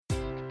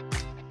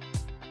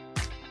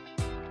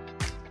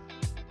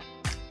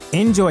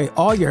Enjoy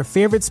all your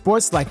favorite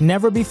sports like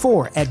never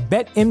before at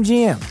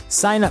BetMGM.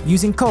 Sign up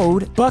using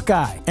code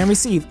Buckeye and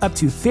receive up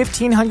to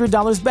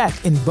 $1,500 back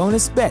in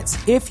bonus bets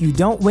if you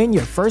don't win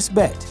your first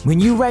bet. When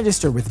you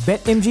register with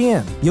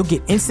BetMGM, you'll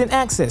get instant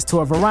access to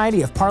a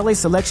variety of parlay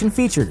selection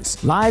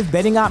features, live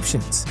betting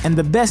options, and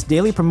the best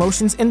daily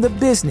promotions in the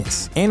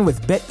business. And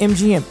with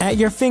BetMGM at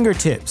your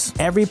fingertips,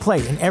 every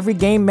play and every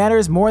game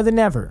matters more than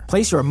ever.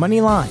 Place your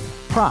money line,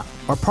 prop,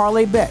 or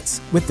parlay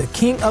bets with the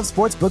king of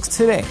sportsbooks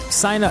today.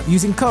 Sign up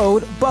using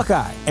code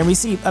Buckeye and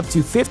receive up to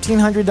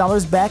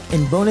 $1,500 back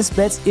in bonus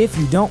bets if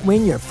you don't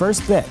win your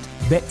first bet.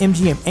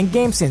 BetMGM and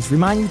GameSense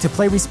remind you to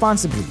play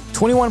responsibly.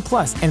 21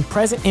 plus and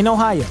present in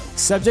Ohio,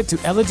 subject to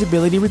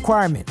eligibility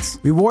requirements.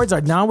 Rewards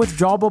are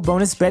non-withdrawable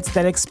bonus bets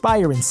that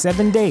expire in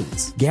 7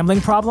 days. Gambling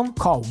problem?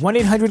 Call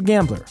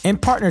 1-800-GAMBLER. In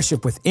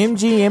partnership with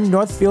MGM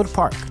Northfield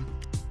Park.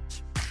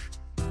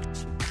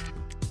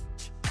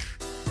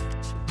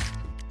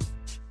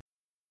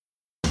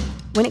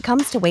 When it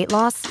comes to weight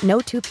loss,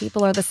 no two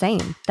people are the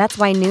same. That's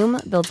why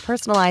Noom builds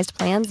personalized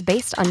plans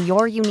based on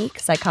your unique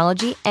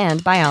psychology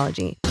and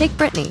biology. Take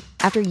Brittany.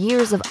 After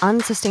years of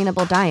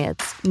unsustainable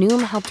diets,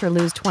 Noom helped her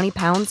lose 20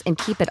 pounds and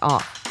keep it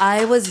off.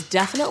 I was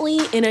definitely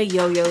in a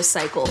yo-yo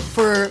cycle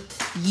for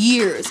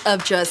years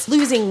of just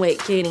losing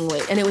weight, gaining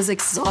weight, and it was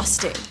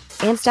exhausting.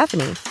 And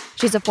Stephanie.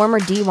 She's a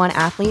former D1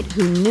 athlete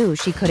who knew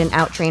she couldn't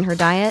outtrain her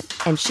diet,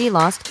 and she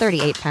lost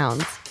 38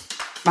 pounds.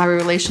 My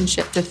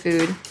relationship to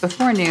food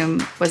before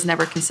Noom was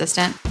never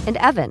consistent. And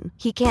Evan,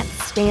 he can't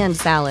stand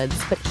salads,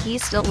 but he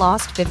still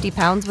lost 50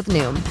 pounds with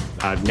Noom.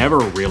 I never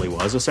really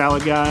was a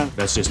salad guy.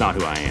 That's just not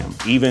who I am.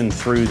 Even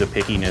through the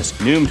pickiness,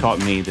 Noom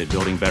taught me that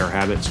building better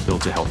habits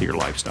builds a healthier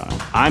lifestyle.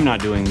 I'm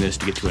not doing this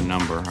to get to a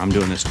number. I'm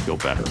doing this to feel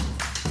better.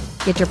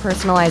 Get your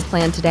personalized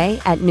plan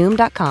today at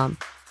Noom.com.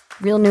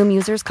 Real Noom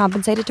users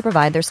compensated to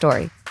provide their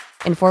story.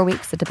 In 4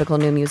 weeks, the typical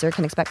Noom user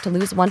can expect to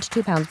lose 1 to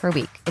 2 pounds per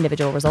week.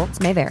 Individual results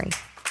may vary.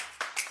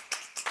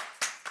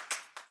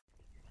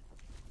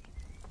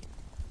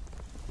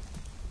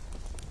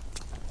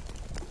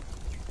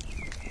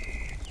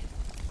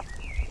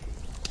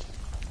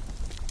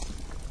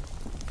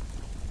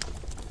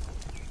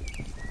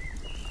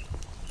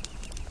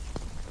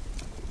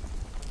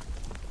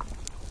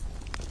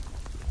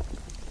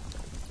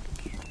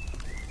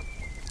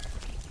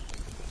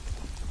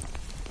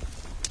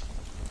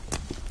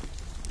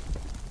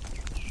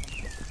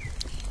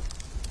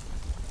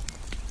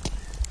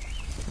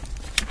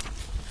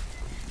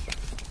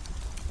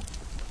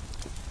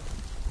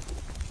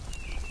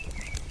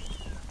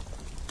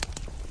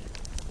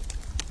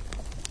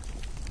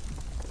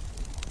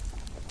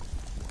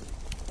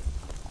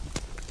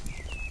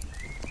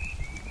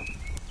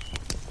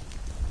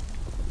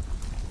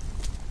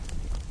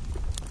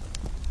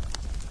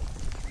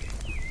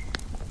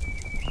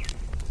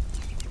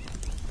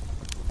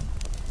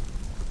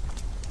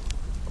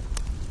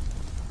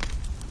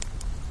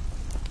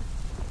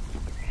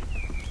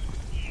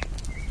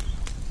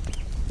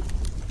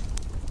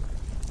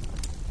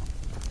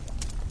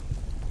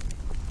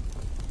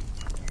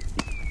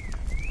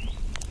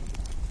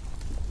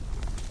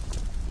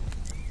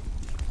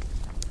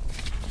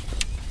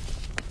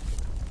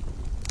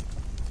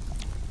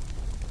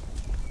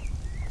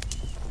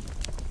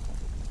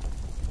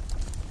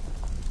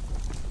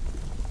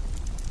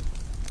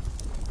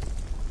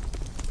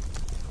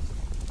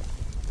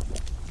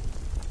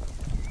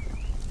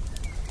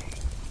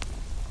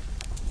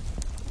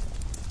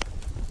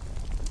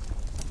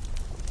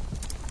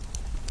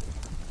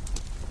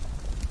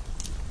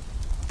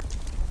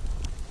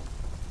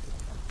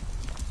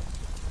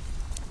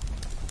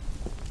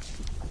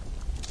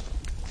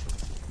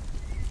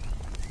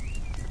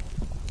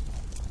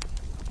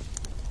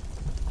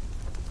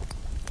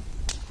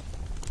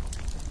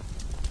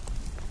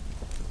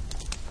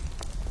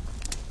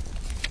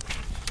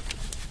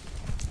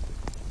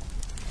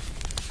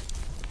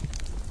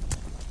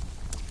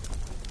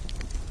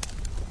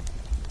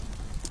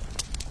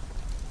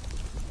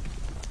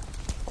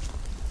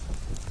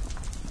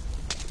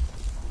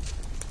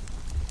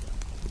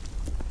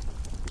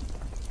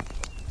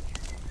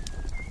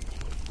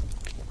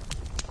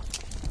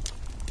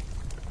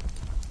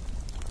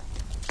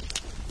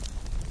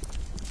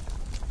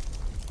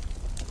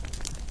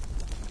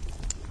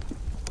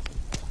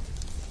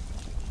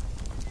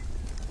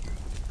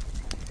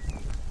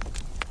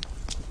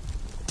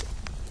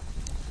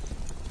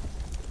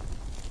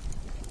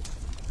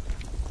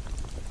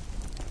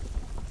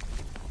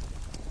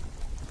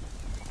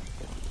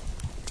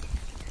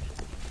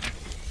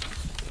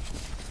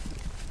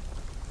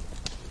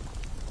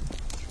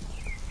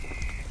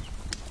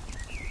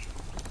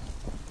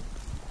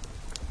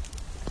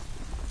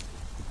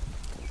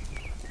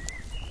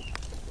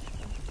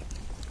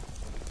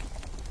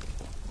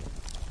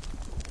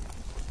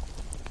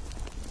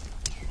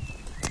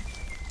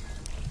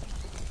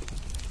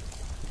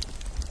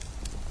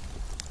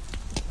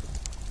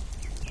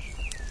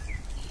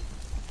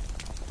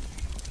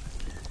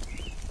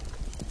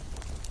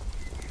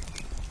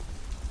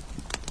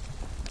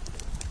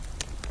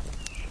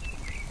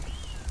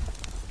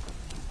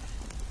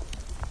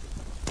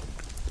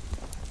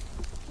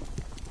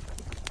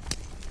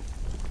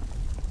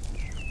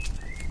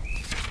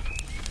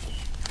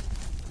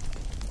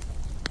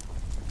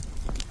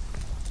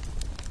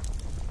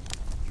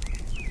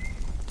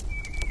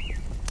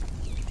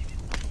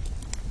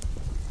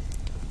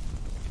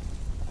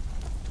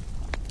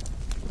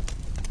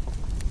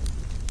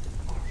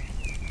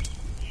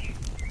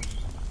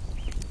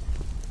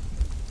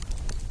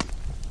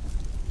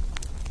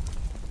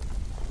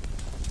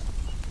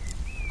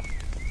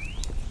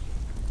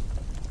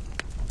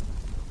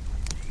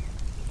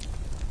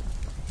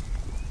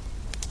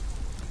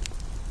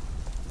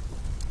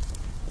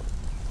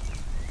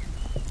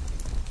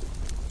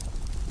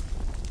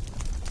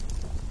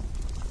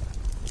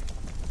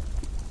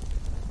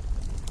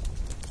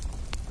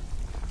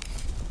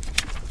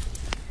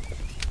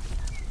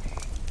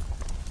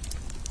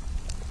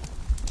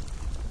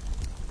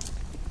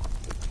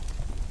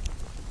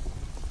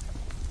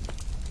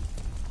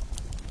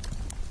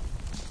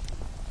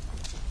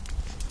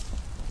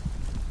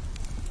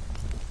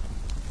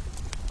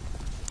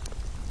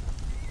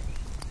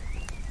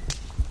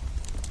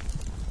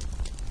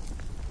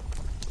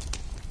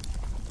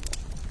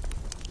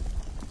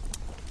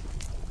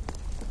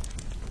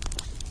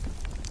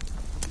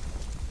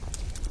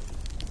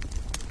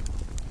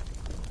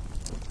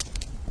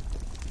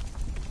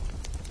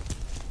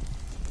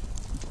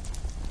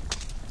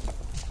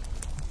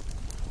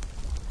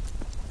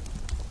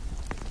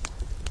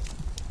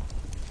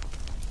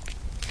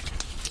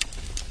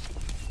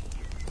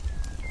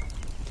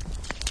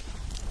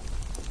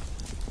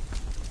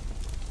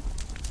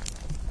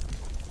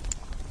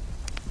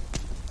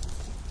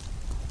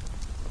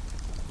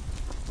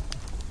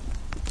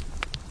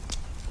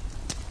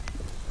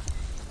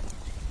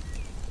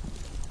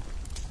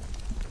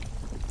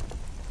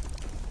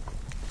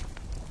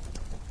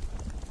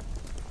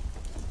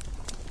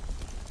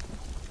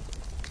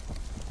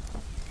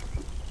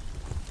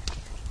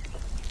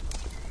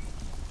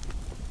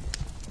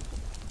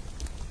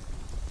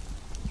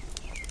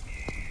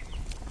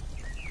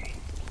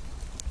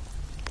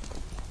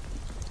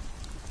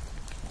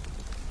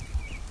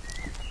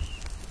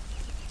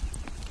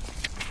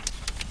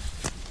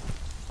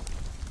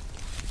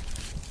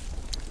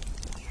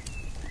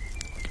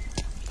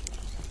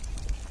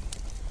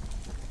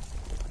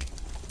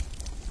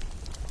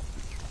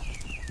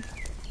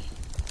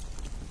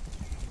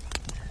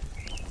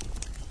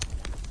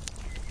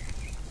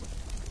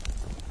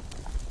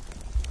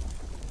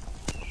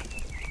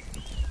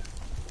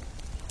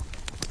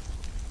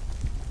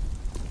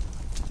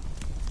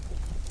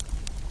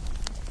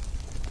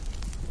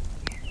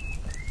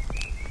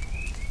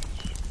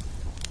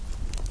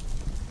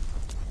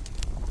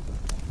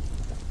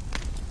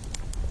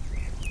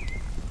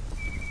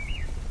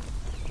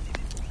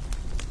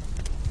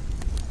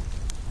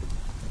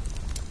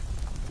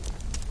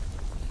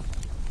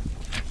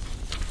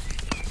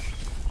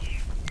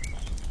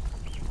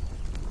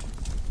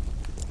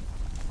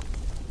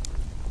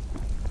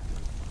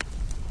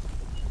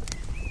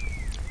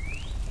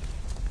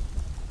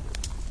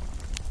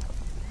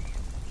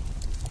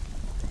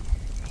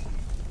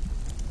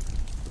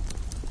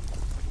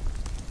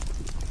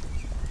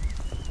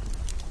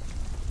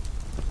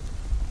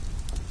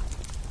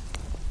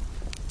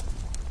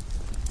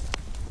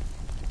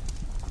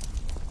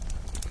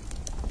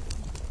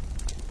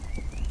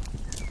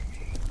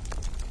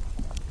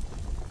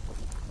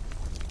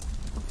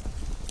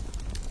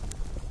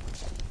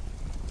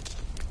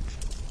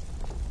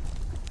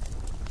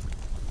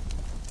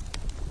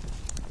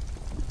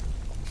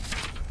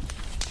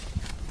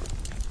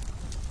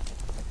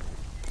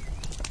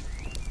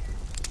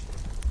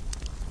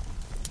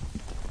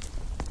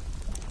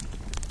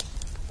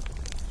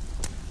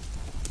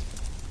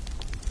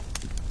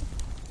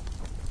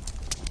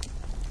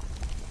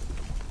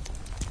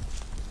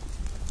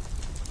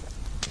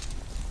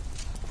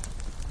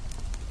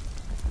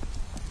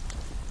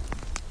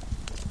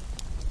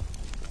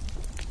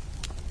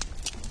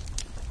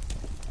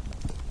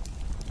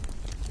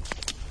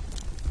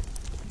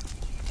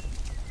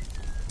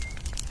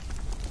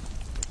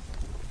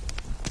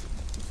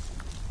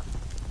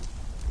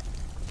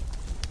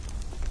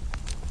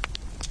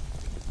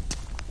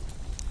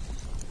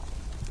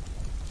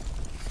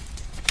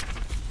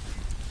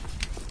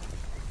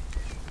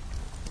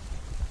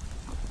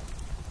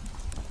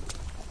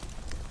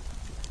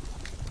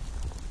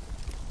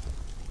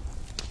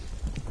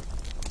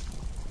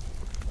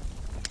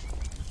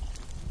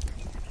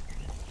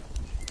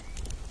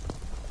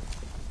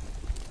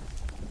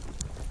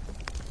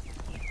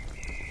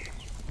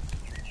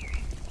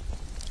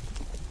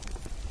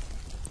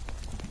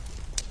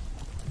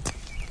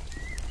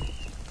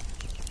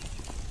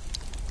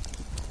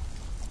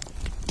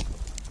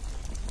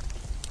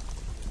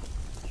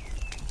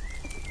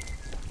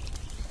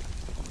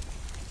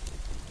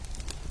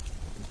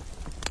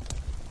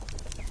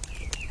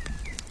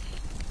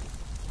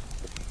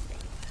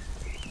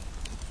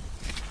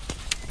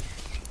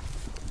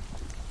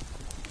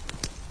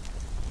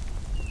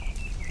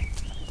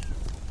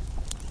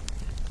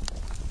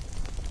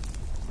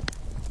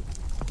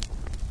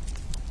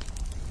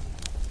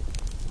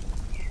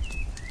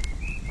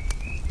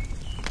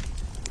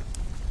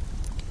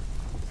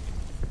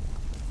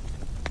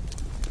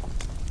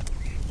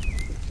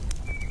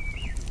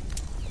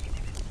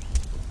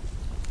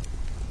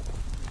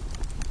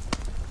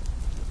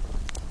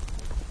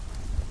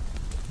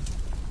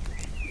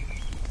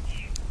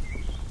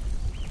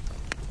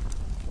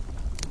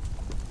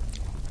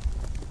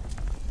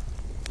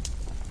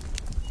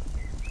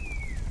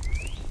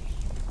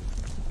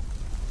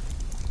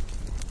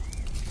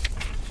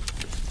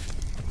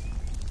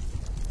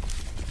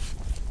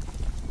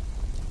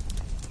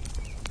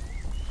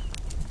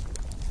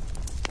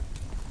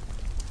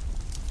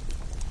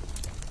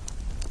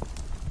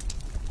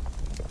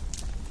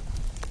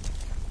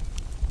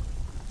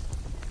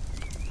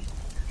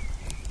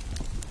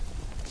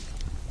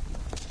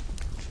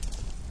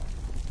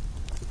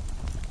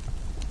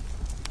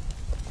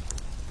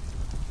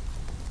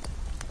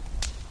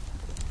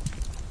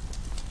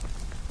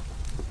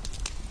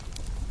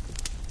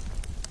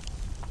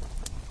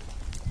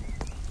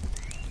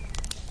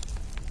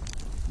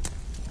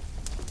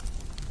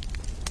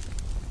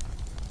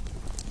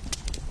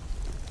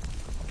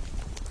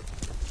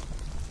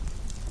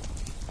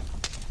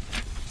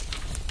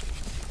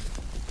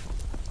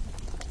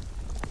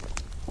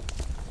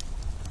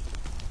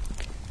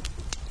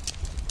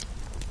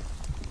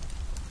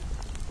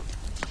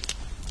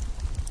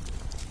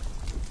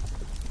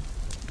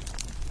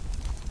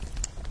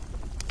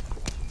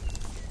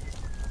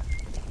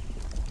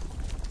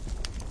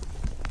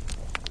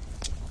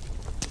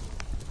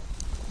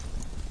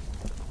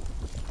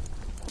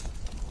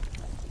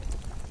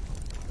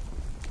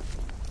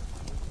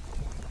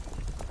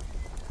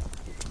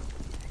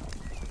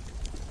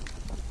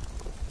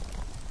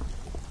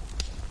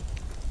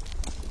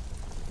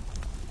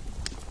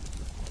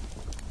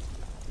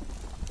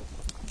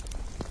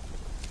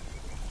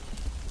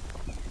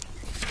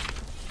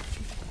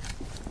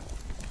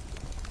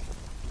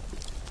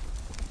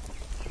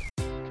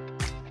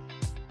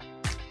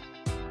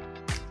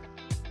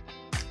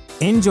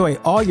 Enjoy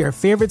all your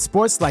favorite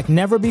sports like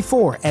never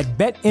before at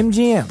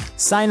BetMGM.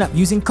 Sign up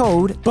using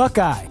code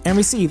Buckeye and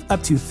receive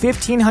up to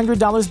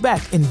 $1,500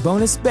 back in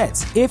bonus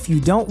bets if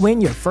you don't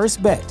win your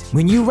first bet.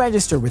 When you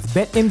register with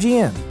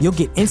BetMGM, you'll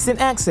get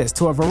instant access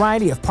to a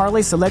variety of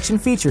parlay selection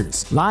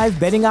features, live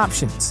betting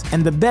options,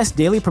 and the best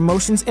daily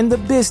promotions in the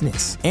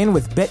business. And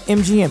with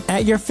BetMGM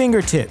at your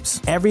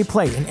fingertips, every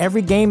play and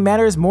every game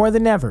matters more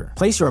than ever.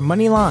 Place your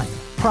money line,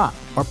 prop,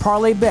 or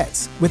parlay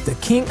bets with the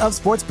king of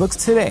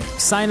sportsbooks today.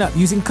 Sign up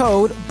using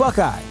code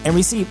Buckeye and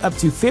receive up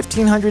to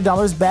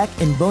 $1,500 back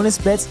in bonus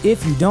bets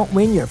if you don't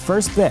win your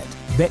first bet.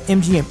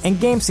 BetMGM and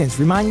GameSense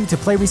remind you to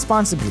play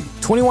responsibly.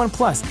 21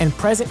 plus and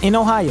present in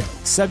Ohio,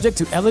 subject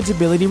to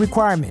eligibility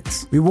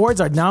requirements. Rewards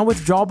are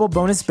non-withdrawable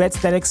bonus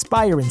bets that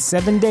expire in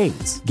 7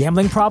 days.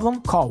 Gambling problem?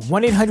 Call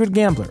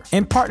 1-800-GAMBLER.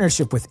 In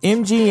partnership with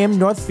MGM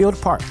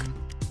Northfield Park.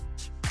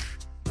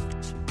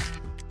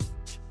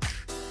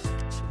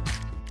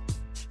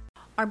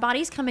 Our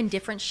bodies come in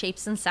different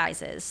shapes and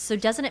sizes, so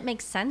doesn't it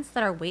make sense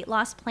that our weight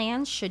loss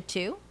plans should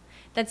too?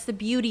 That's the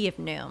beauty of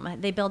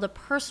Noom. They build a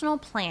personal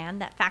plan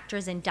that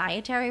factors in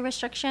dietary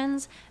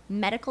restrictions,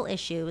 medical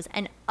issues,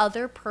 and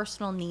other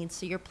personal needs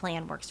so your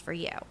plan works for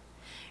you.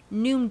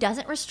 Noom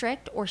doesn't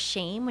restrict or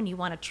shame when you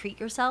want to treat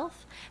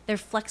yourself. Their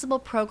flexible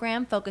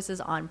program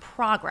focuses on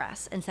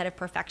progress instead of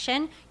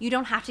perfection. You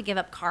don't have to give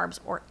up carbs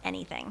or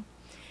anything.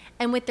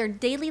 And with their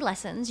daily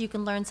lessons, you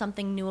can learn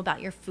something new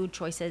about your food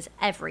choices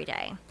every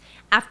day.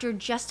 After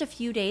just a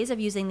few days of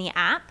using the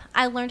app,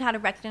 I learned how to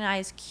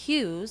recognize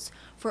cues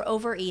for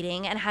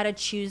overeating and how to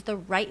choose the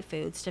right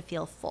foods to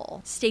feel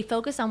full. Stay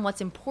focused on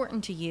what's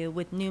important to you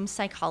with Noom's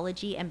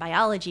psychology and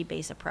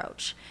biology-based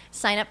approach.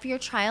 Sign up for your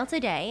trial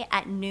today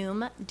at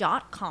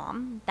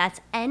Noom.com. That's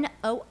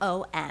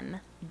Noom.com.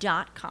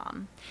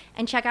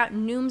 And check out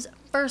Noom's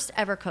first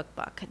ever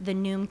cookbook, The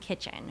Noom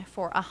Kitchen,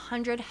 for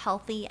 100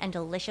 healthy and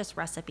delicious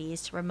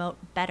recipes to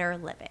promote better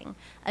living.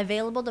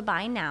 Available to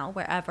buy now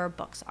wherever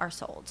books are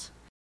sold.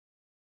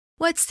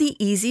 What's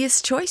the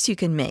easiest choice you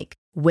can make?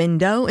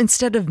 Window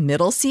instead of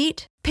middle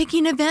seat?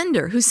 Picking a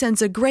vendor who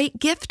sends a great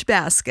gift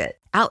basket?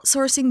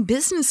 Outsourcing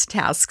business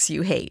tasks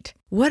you hate?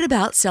 What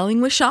about selling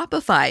with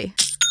Shopify?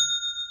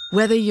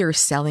 Whether you're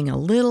selling a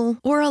little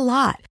or a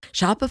lot,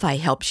 Shopify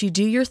helps you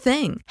do your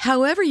thing,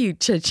 however you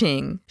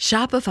cha-ching.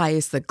 Shopify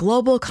is the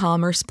global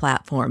commerce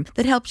platform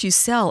that helps you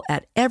sell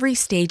at every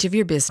stage of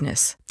your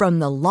business. From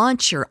the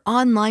launch your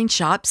online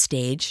shop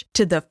stage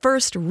to the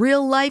first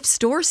real-life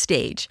store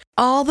stage,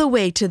 all the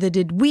way to the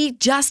did we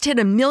just hit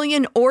 1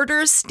 million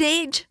orders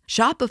stage.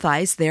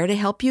 Shopify's there to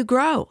help you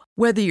grow.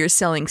 Whether you're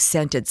selling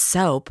scented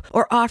soap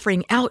or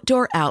offering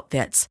outdoor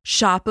outfits,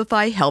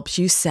 Shopify helps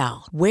you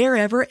sell.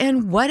 Wherever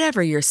and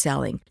whatever you're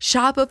selling,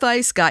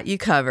 Shopify's got you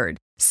covered.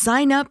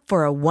 Sign up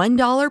for a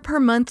 $1 per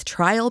month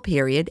trial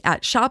period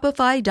at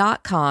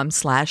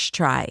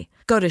shopify.com/try.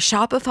 Go to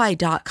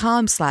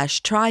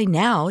shopify.com/try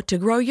now to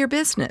grow your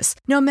business,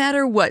 no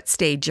matter what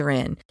stage you're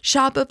in.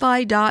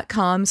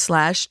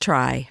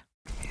 Shopify.com/try.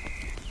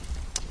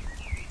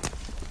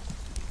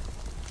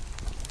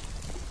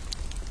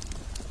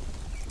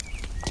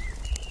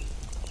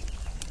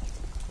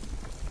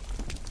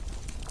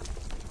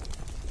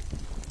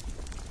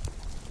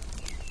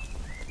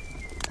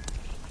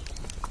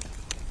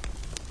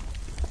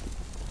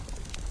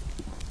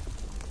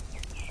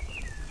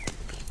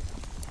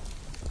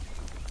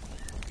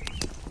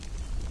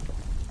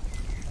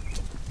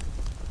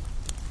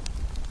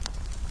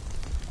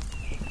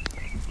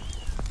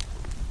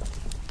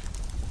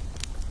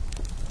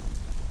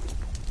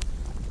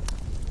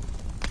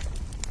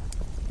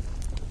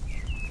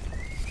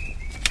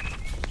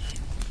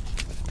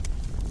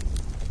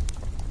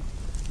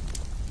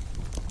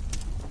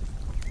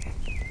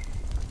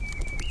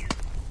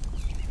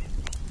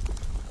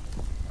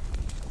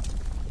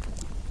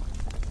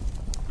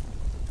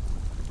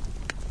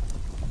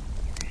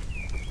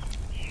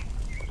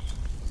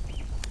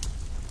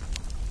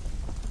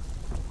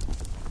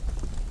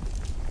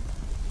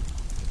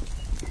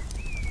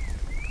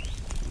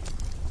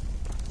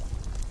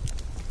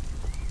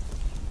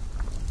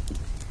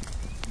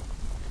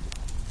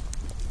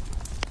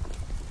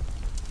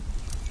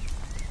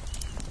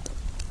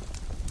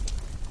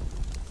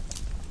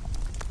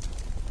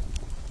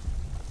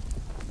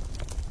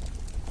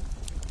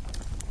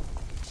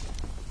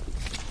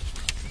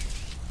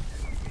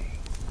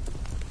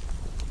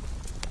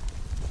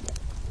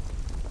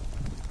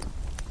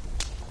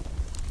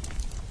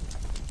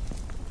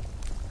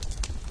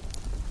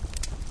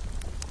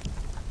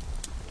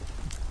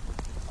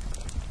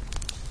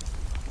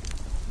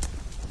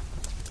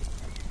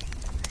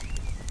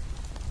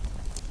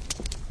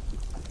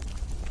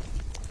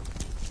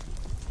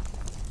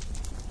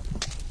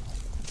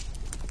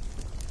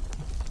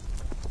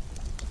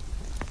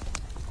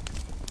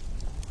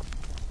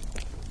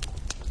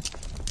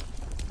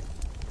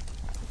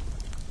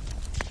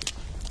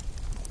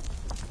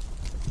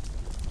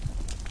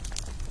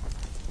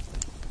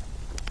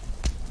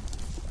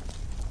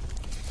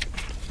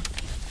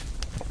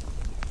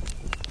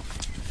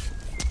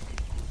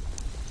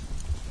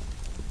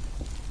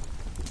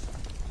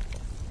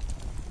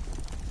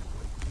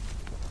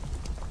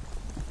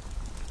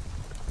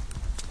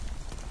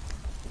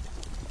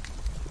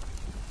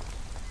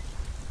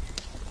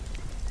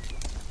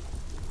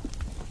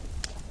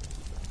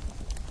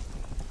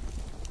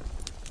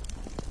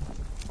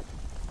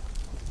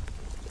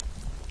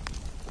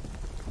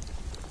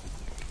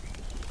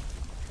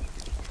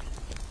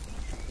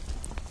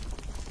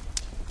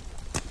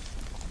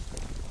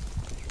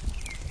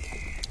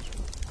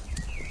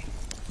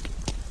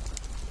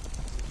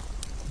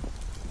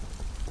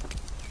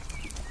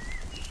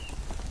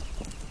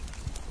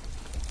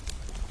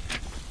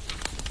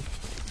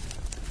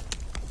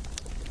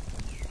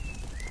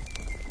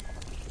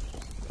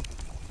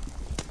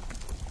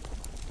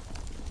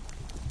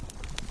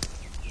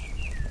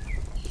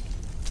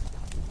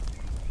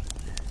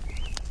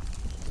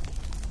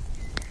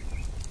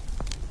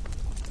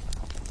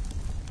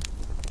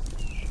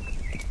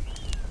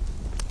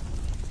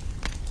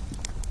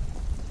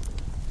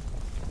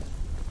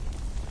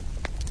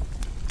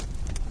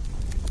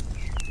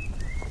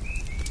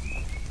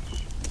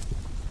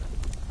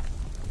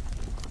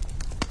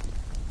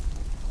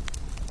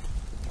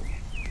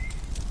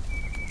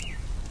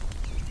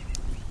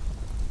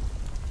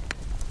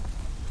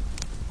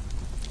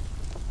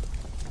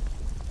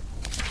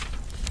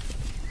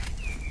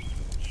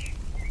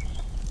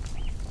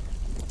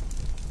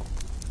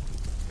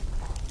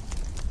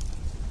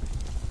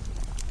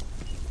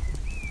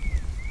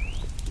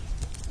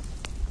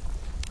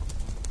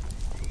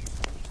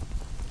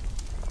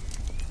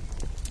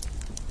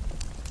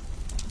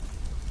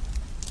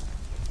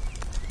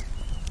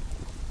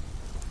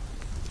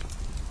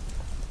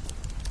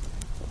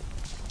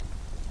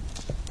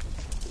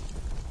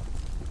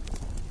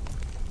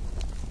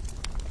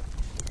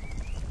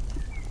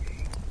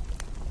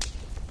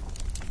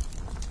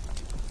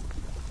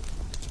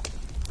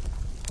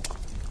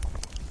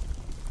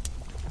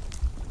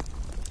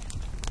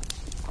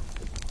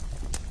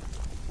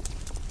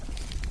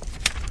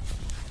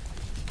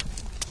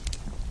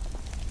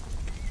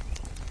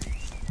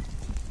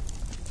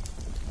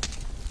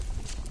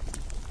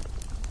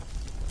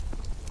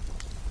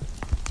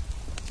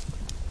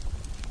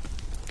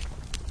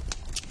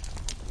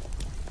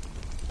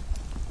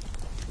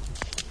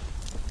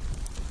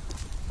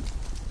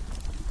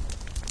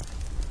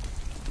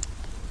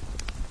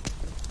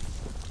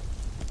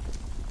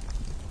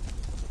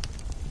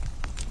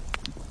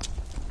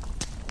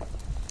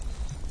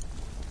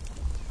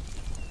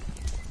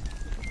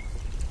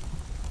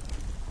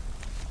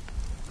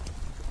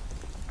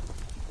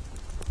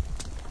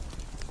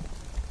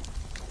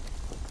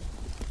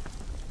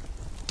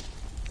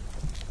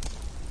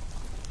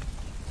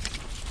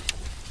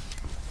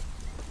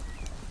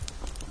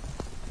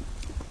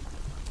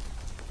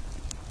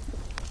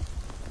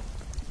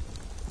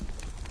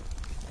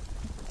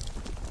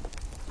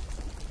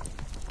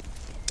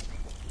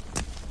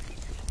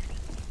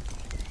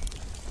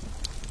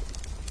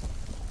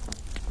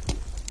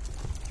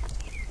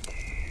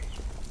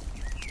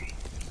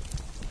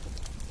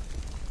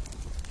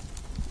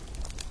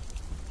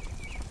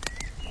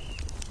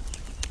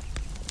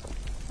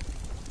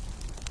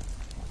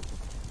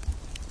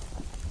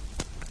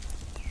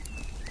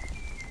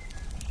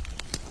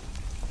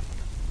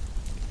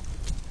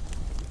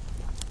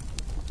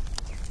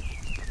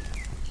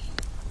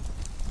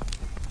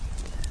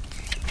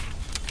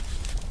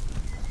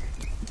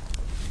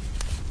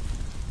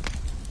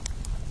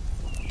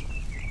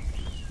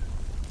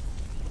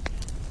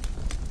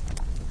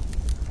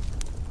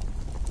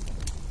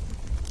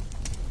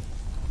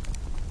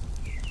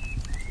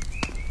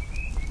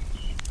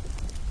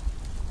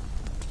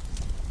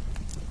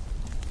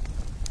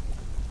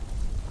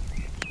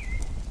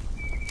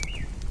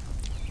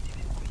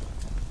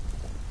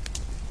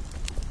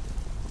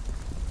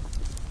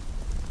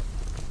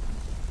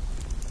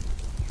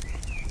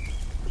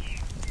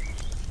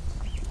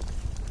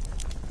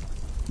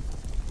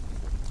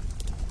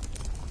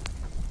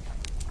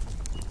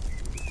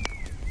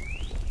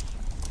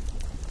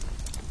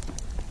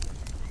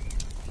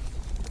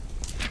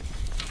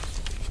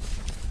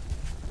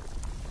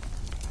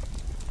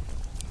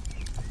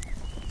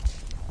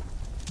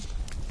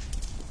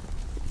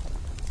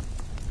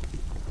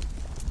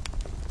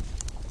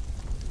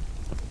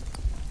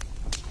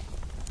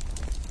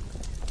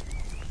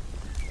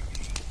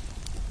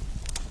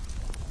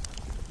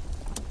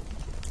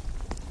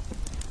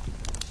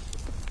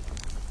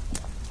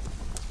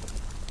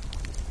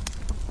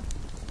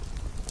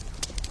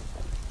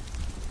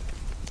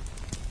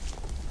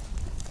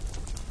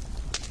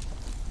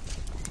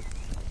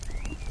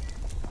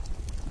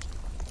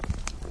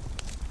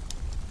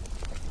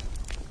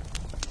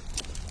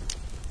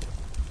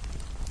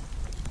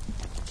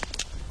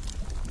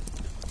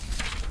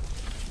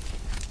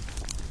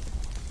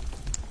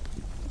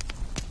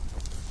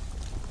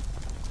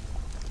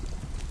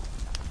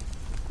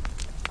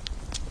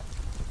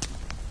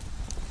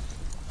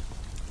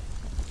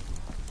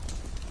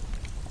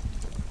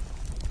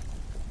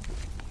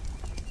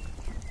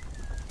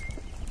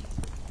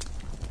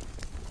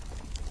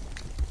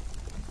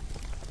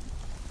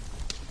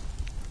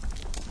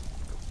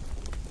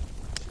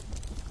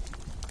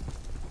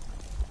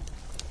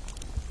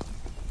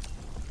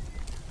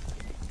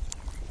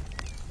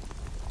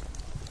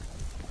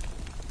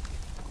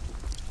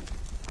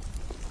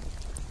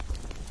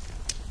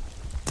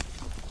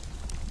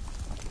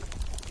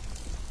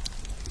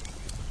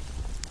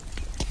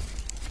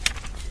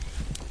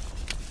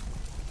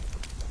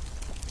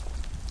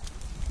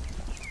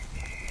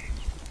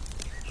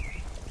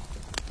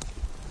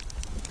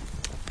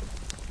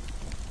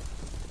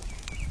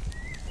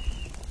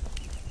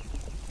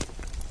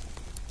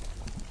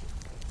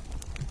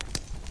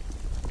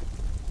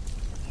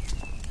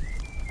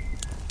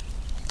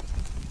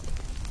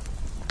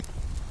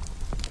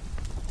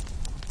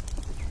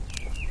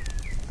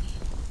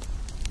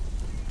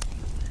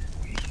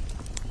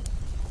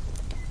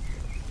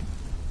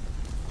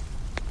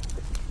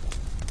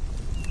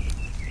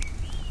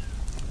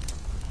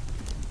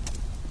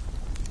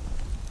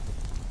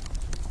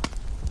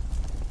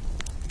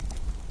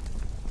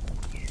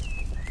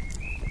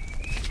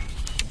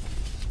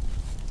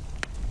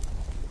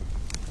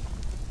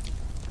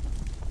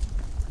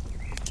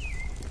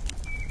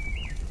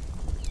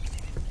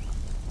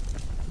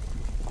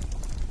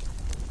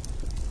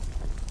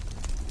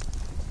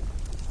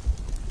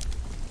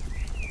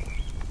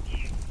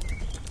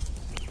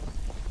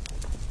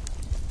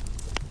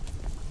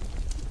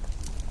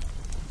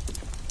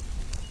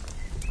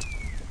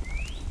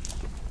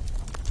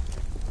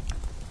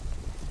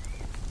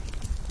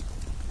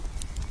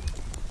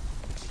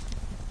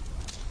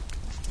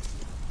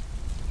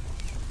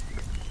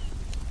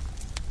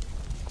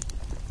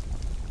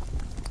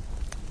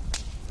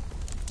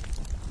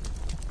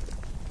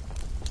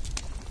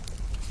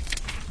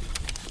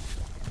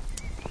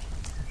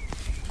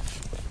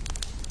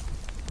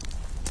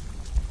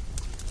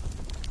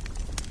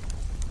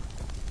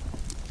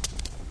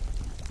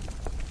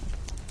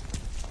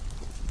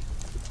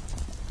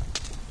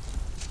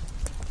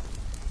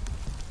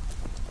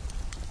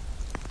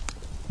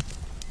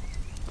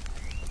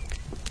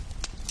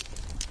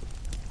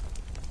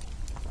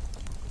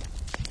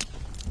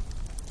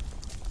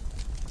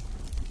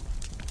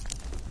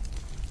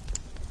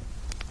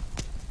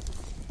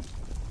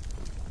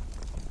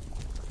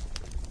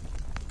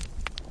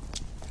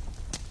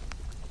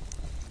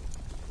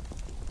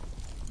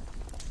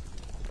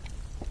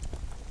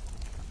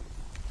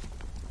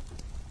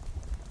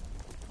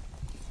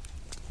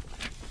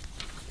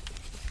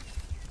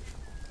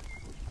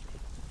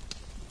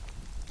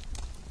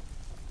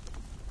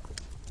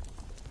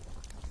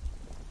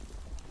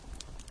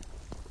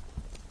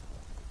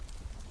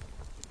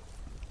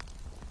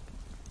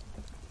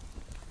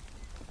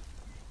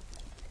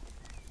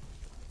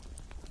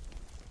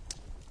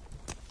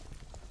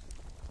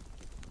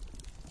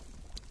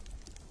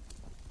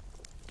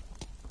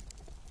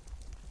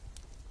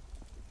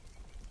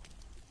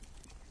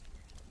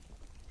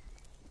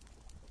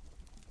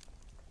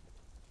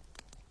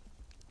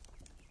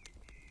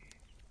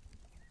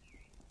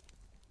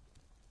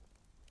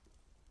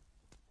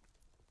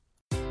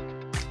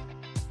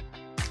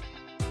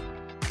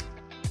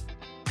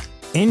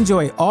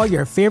 Enjoy all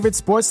your favorite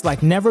sports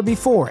like never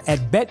before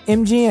at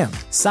BetMGM.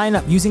 Sign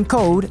up using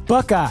code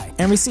Buckeye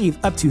and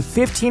receive up to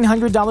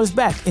 $1,500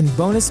 back in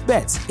bonus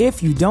bets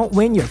if you don't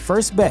win your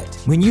first bet.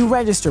 When you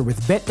register with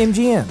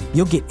BetMGM,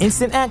 you'll get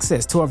instant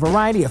access to a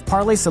variety of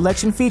parlay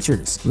selection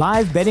features,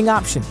 live betting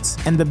options,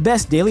 and the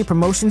best daily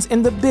promotions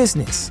in the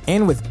business.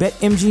 And with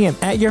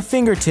BetMGM at your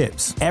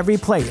fingertips, every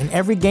play and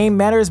every game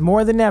matters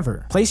more than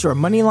ever. Place your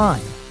money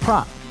line,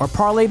 prop, or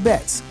parlay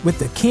bets with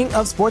the king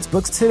of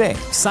sportsbooks today.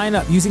 Sign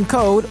up using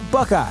code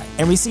Buckeye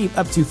and receive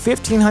up to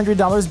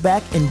 $1,500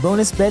 back in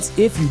bonus bets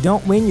if you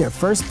don't win your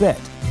first bet.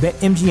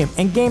 BetMGM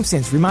and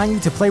GameSense remind you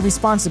to play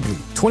responsibly.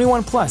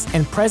 21 plus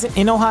and present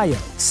in Ohio,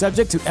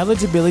 subject to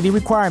eligibility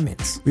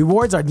requirements.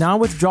 Rewards are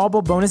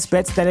non-withdrawable bonus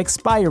bets that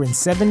expire in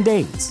 7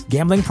 days.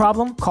 Gambling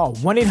problem? Call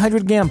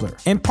 1-800-GAMBLER.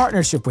 In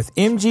partnership with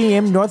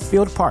MGM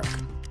Northfield Park.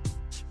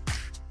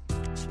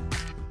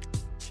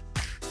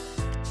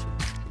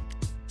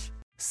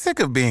 Sick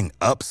of being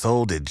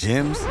upsold at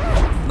gyms?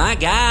 My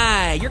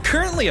guy, you're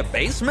currently a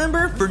base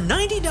member? For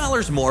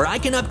 $90 more, I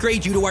can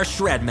upgrade you to our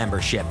Shred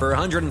membership. For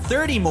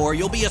 $130 more,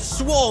 you'll be a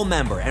Swole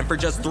member. And for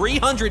just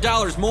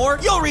 $300 more,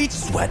 you'll reach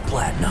Sweat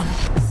Platinum.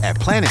 At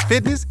Planet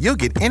Fitness, you'll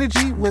get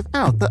energy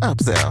without the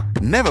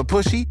upsell. Never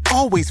pushy,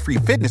 always free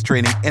fitness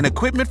training and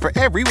equipment for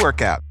every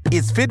workout.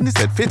 It's fitness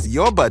that fits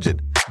your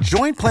budget.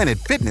 Join Planet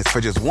Fitness for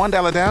just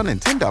 $1 down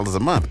and $10 a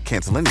month.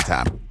 Cancel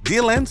anytime.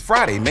 Deal ends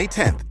Friday, May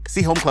 10th.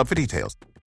 See Home Club for details.